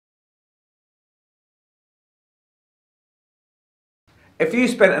If you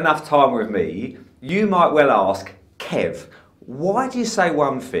spent enough time with me, you might well ask, Kev, why do you say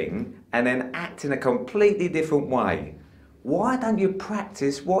one thing and then act in a completely different way? Why don't you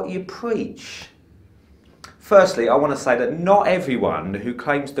practice what you preach? Firstly, I want to say that not everyone who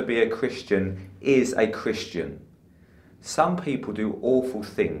claims to be a Christian is a Christian. Some people do awful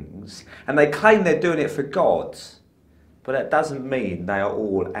things and they claim they're doing it for God, but that doesn't mean they are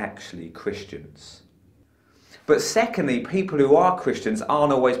all actually Christians. But secondly, people who are Christians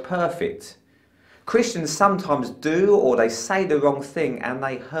aren't always perfect. Christians sometimes do or they say the wrong thing and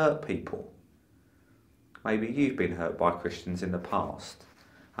they hurt people. Maybe you've been hurt by Christians in the past,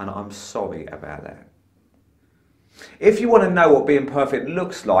 and I'm sorry about that. If you want to know what being perfect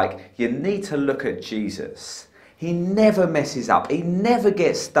looks like, you need to look at Jesus. He never messes up. He never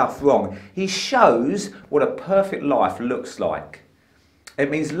gets stuff wrong. He shows what a perfect life looks like. It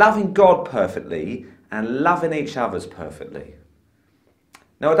means loving God perfectly and loving each other perfectly.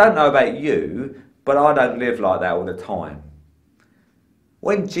 Now, I don't know about you, but I don't live like that all the time.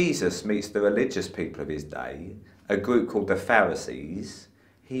 When Jesus meets the religious people of his day, a group called the Pharisees,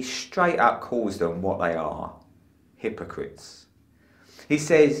 he straight up calls them what they are: hypocrites. He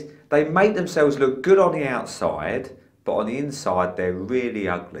says they make themselves look good on the outside, but on the inside they're really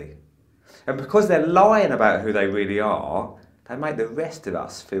ugly. And because they're lying about who they really are, they make the rest of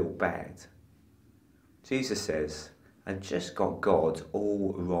us feel bad. Jesus says, they've just got God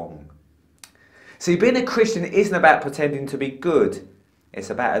all wrong. See, being a Christian isn't about pretending to be good.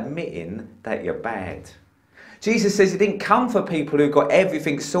 It's about admitting that you're bad. Jesus says he didn't come for people who got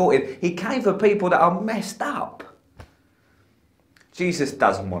everything sorted. He came for people that are messed up. Jesus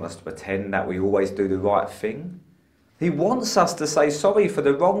doesn't want us to pretend that we always do the right thing. He wants us to say sorry for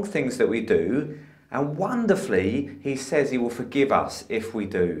the wrong things that we do, and wonderfully, he says he will forgive us if we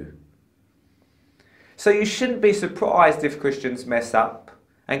do. So you shouldn't be surprised if Christians mess up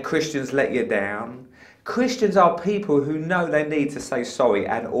and Christians let you down. Christians are people who know they need to say sorry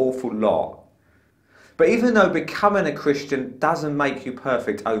an awful lot. But even though becoming a Christian doesn't make you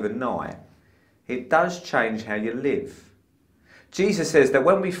perfect overnight, it does change how you live. Jesus says that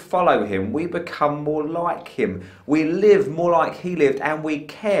when we follow him, we become more like him. We live more like he lived, and we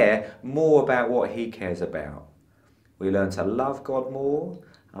care more about what he cares about. We learn to love God more,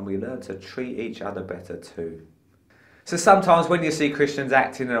 and we learn to treat each other better too. So sometimes when you see Christians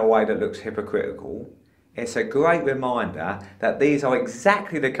acting in a way that looks hypocritical, it's a great reminder that these are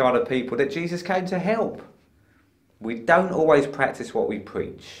exactly the kind of people that Jesus came to help. We don't always practice what we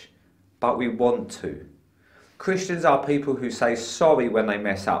preach, but we want to. Christians are people who say sorry when they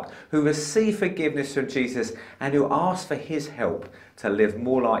mess up, who receive forgiveness from Jesus, and who ask for his help to live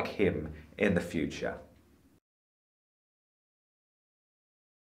more like him in the future.